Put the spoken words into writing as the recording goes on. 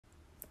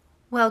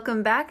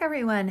Welcome back,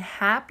 everyone.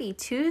 Happy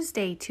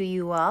Tuesday to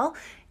you all.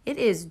 It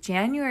is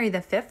January the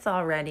 5th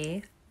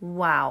already.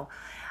 Wow.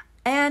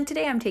 And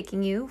today I'm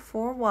taking you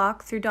for a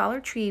walk through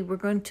Dollar Tree. We're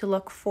going to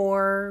look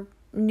for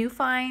new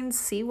finds,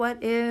 see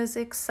what is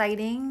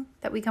exciting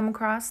that we come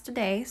across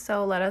today.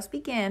 So let us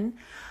begin.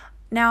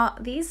 Now,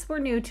 these were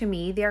new to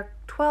me. They're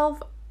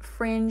 12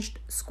 fringed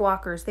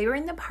squawkers. They were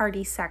in the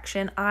party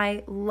section.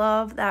 I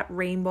love that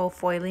rainbow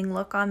foiling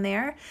look on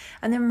there.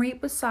 And then right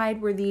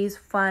beside were these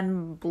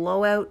fun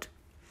blowout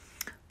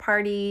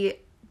party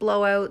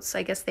blowouts,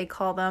 I guess they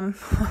call them.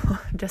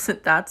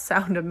 Doesn't that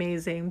sound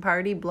amazing?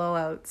 Party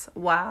blowouts.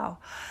 Wow.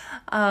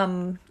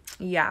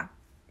 Yeah.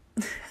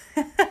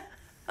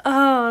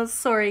 Oh,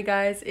 sorry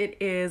guys. It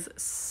is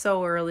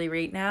so early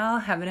right now.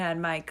 Haven't had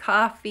my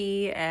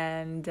coffee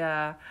and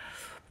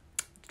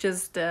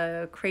just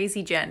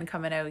crazy Jen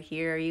coming out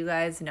here. You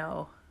guys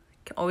know,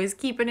 always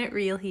keeping it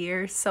real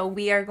here. So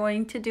we are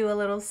going to do a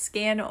little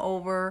scan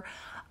over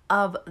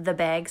of the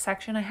bag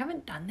section. I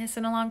haven't done this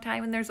in a long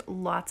time, and there's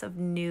lots of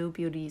new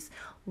beauties.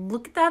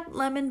 Look at that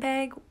lemon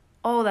bag.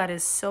 Oh, that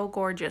is so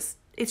gorgeous.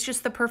 It's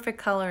just the perfect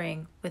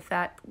coloring with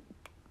that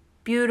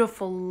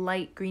beautiful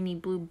light greeny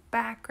blue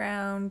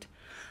background.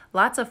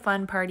 Lots of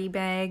fun party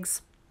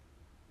bags.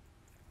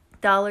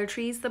 Dollar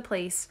Tree's the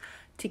place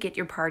to get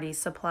your party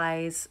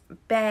supplies,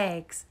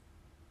 bags,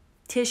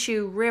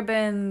 tissue,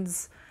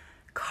 ribbons,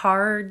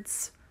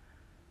 cards.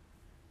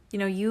 You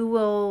know, you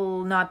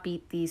will not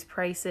beat these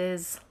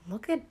prices.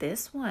 Look at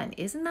this one.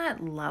 Isn't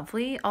that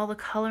lovely? All the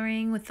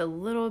coloring with a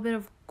little bit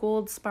of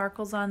gold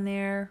sparkles on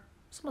there.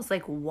 It's almost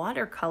like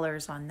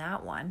watercolors on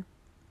that one.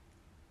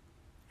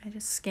 I'm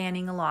just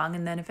scanning along,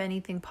 and then if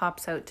anything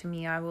pops out to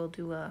me, I will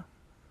do a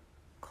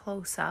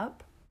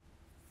close-up.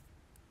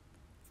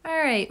 All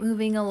right,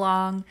 moving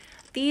along.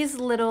 These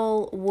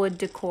little wood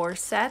decor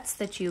sets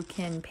that you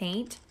can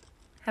paint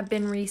have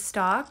been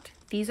restocked.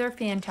 These are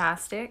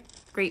fantastic.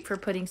 Great for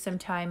putting some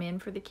time in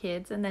for the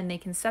kids, and then they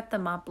can set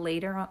them up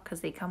later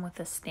because they come with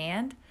a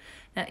stand.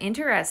 Now,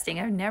 interesting,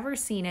 I've never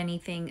seen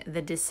anything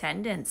The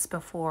Descendants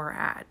before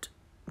at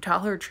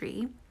Dollar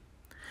Tree.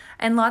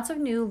 And lots of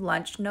new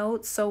lunch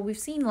notes. So we've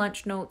seen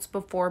lunch notes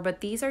before,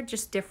 but these are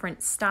just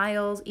different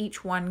styles.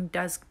 Each one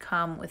does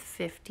come with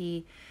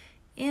 50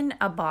 in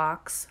a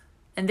box.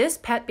 And this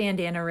pet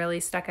bandana really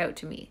stuck out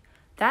to me.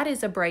 That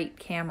is a bright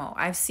camo.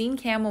 I've seen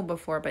camo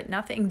before, but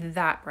nothing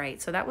that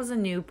bright. So that was a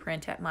new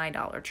print at my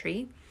Dollar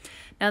Tree.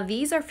 Now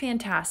these are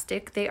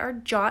fantastic. They are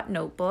Jot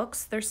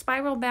notebooks. They're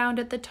spiral bound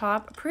at the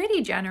top,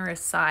 pretty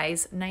generous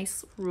size,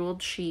 nice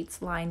ruled sheets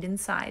lined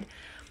inside.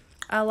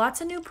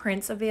 Lots of new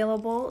prints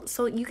available.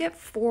 So you get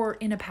 4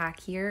 in a pack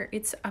here.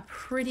 It's a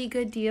pretty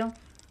good deal.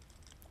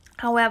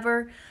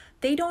 However,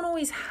 they don't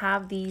always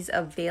have these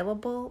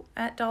available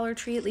at Dollar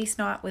Tree, at least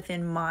not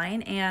within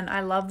mine. And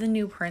I love the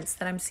new prints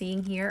that I'm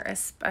seeing here,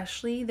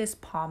 especially this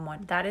palm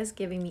one. That is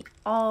giving me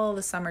all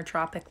the summer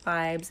tropic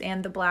vibes,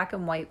 and the black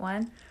and white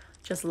one,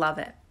 just love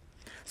it.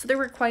 So there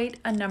were quite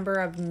a number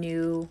of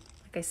new,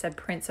 like I said,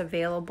 prints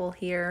available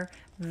here.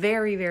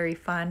 Very, very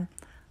fun.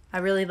 I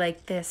really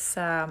like this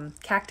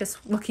cactus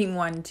looking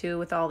one too,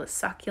 with all the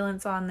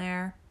succulents on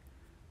there.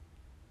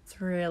 It's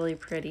really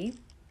pretty.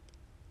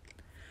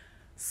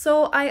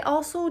 So I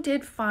also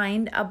did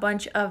find a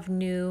bunch of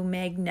new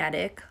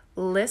magnetic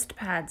list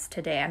pads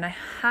today, and I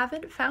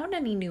haven't found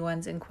any new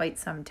ones in quite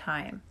some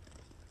time.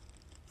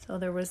 So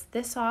there was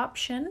this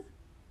option,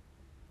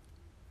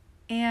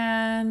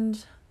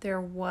 and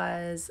there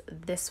was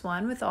this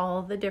one with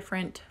all the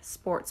different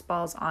sports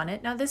balls on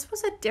it. Now this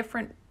was a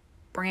different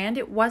brand.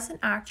 It wasn't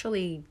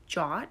actually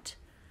Jot.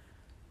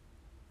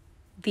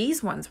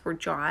 These ones were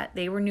Jot.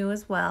 They were new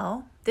as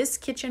well. This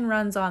kitchen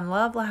runs on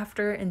love,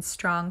 laughter, and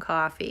strong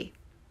coffee.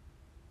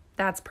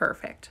 That's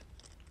perfect.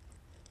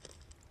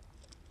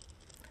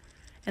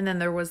 And then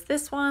there was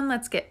this one,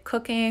 let's get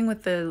cooking,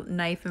 with the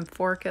knife and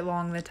fork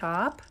along the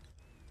top.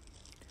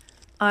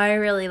 I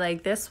really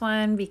like this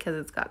one because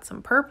it's got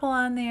some purple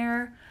on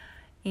there.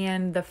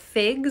 And the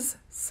figs,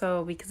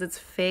 so because it's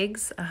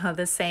figs,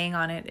 the saying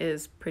on it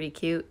is pretty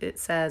cute. It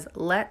says,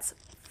 let's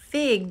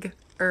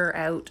figure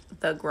out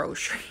the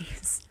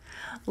groceries.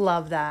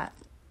 Love that.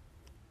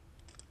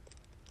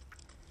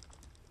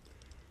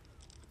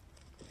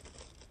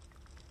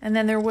 And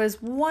then there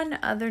was one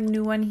other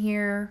new one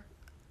here,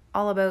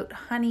 all about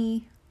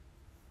honey.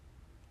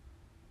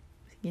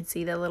 You can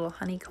see the little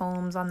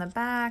honeycombs on the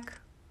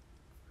back.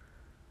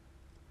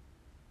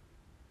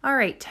 All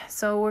right,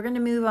 so we're going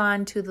to move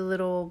on to the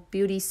little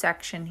beauty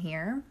section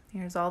here.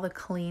 Here's all the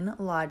Clean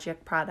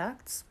Logic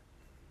products.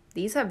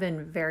 These have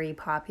been very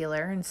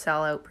popular and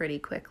sell out pretty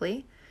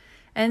quickly.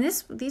 And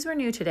these were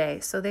new today.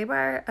 So they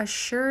were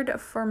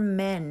Assured for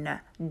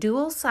Men,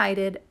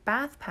 dual-sided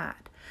bath pad.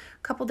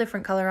 A couple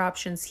different color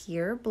options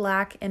here,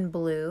 black and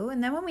blue.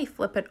 And then when we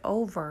flip it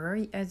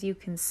over, as you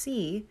can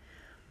see,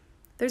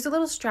 there's a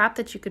little strap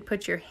that you could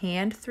put your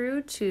hand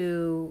through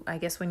to, I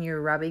guess, when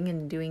you're rubbing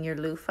and doing your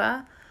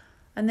loofah.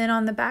 And then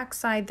on the back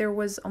side, there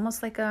was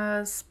almost like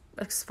a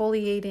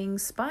exfoliating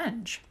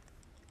sponge.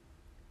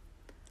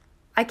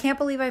 I can't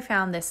believe I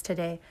found this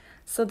today.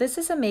 So this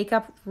is a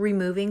makeup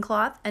removing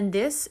cloth, and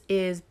this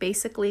is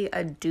basically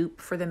a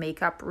dupe for the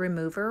makeup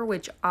remover,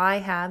 which I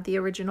have the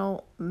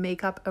original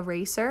makeup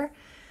eraser.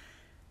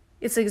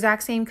 It's the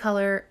exact same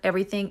color,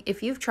 everything.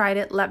 If you've tried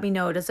it, let me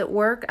know. Does it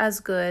work as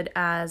good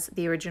as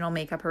the original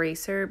makeup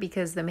eraser?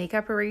 Because the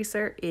makeup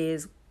eraser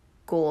is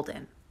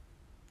golden,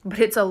 but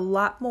it's a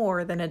lot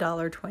more than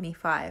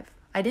 $1.25.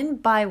 I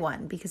didn't buy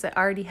one because I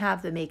already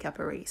have the makeup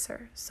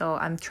eraser. So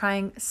I'm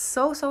trying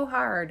so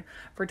hard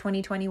for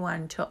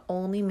 2021 to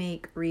only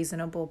make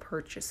reasonable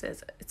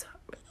purchases,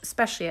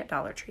 especially at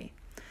Dollar Tree.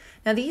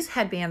 Now these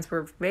headbands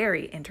were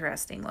very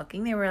interesting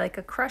looking. They were like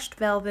a crushed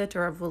velvet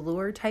or a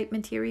velour type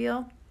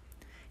material,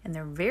 and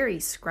they're very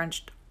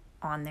scrunched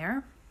on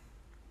there.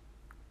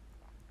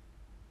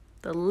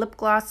 The lip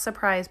gloss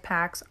surprise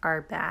packs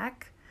are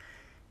back.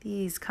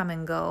 These come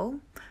and go.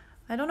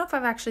 I don't know if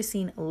I've actually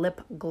seen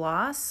lip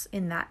gloss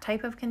in that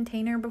type of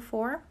container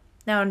before.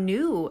 Now,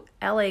 new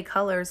LA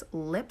Colors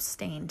lip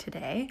stain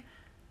today.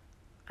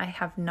 I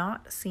have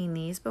not seen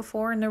these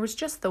before, and there was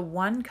just the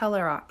one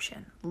color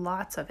option,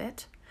 lots of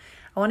it.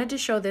 I wanted to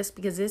show this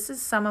because this is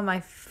some of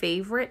my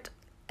favorite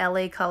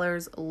LA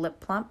Colors lip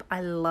plump. I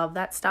love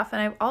that stuff,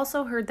 and I've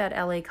also heard that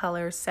LA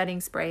Colors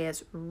setting spray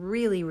is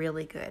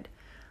really good.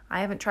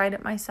 I haven't tried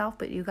it myself,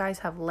 but you guys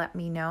have let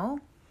me know.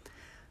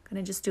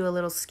 Gonna just do a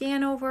little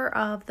scan over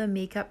of the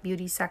makeup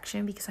beauty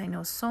section because I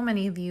know so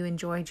many of you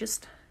enjoy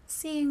just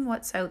seeing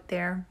what's out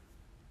there.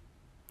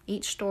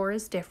 Each store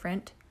is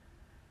different.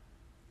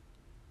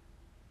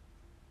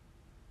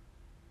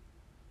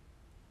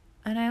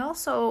 And I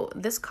also,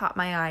 this caught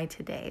my eye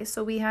today.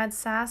 So we had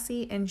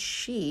Sassy and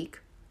Chic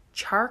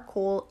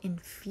charcoal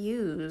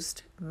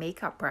infused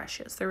makeup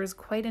brushes. There was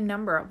quite a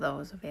number of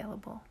those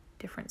available,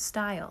 different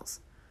styles.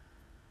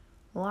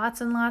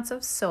 Lots and lots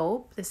of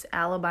soap, this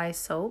Alibi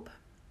soap.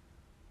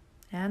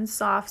 And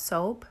soft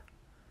soap,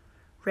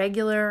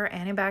 regular,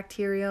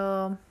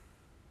 antibacterial,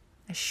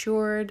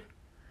 assured.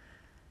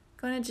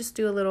 Going to just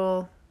do a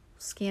little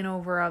scan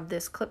over of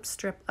this clip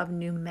strip of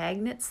new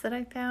magnets that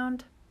I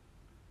found.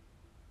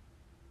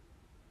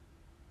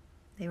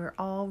 They were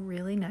all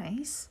really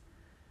nice.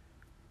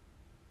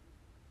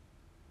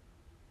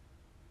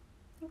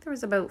 I think there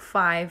was about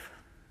 5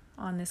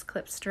 on this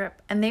clip strip,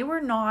 and they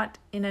were not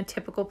in a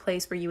typical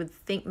place where you would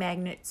think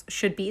magnets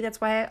should be. That's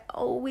why I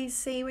always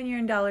say when you're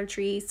in Dollar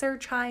Tree,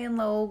 search high and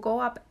low, go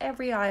up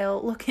every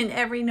aisle, look in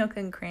every nook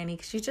and cranny,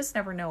 because you just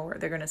never know where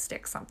they're going to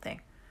stick something.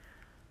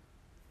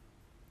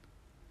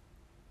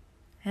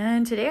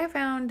 And today I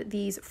found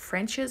these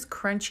French's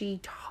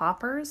Crunchy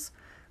Toppers.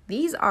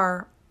 These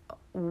are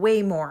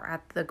way more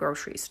at the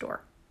grocery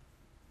store.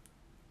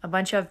 A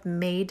bunch of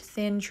made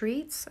thin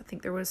treats. I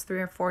think there was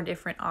 3 or 4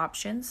 different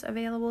options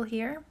available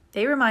here.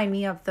 They remind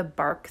me of the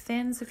bark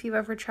thins if you've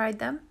ever tried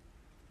them.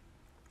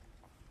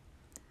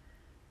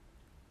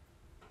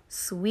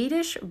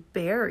 Swedish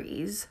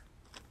berries.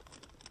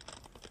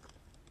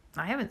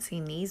 I haven't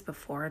seen these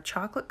before.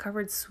 Chocolate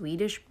covered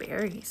Swedish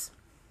berries.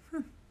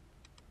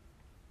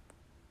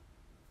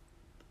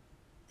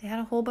 They had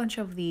a whole bunch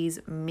of these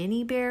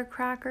mini bear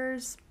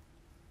crackers.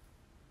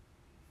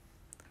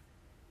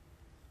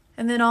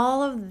 And then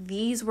all of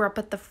these were up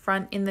at the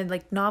front in the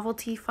like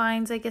novelty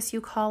finds, I guess you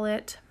call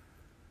it.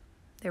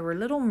 There were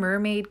little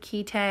mermaid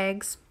key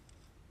tags.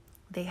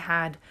 They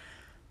had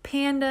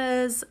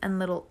pandas and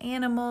little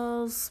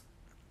animals,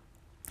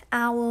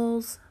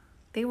 owls.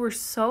 They were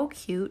so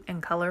cute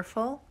and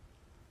colorful.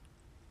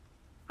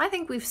 I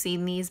think we've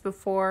seen these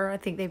before. I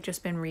think they've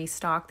just been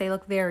restocked. They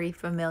look very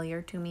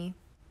familiar to me.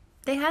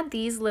 They had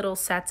these little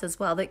sets as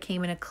well that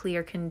came in a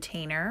clear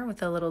container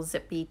with a little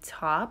zippy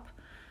top.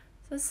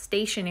 A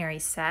stationery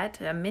set,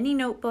 a mini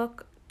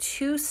notebook,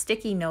 2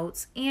 sticky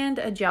notes, and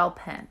a gel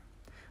pen.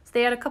 So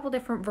they had a couple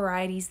different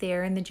varieties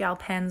there, and the gel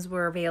pens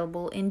were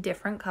available in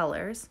different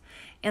colors.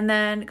 And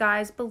then,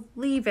 guys,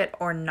 believe it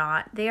or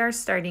not, they are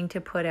starting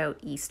to put out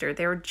Easter.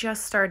 They were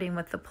just starting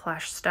with the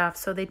plush stuff,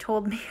 so they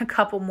told me a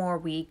couple more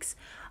weeks.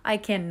 I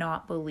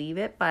cannot believe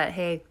it, but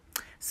hey,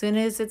 as soon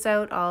as it's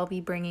out, I'll be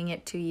bringing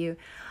it to you.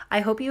 I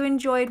hope you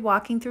enjoyed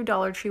walking through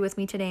Dollar Tree with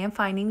me today and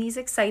finding these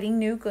exciting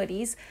new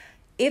goodies.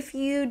 If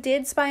you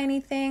did spy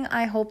anything,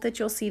 I hope that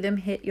you'll see them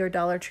hit your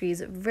Dollar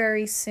Trees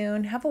very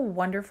soon. Have a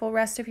wonderful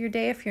rest of your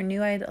day. If you're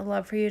new, I'd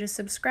love for you to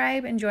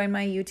subscribe and join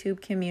my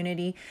YouTube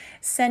community.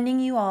 Sending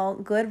you all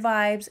good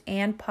vibes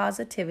and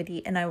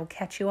positivity, and I will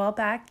catch you all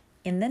back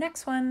in the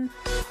next one.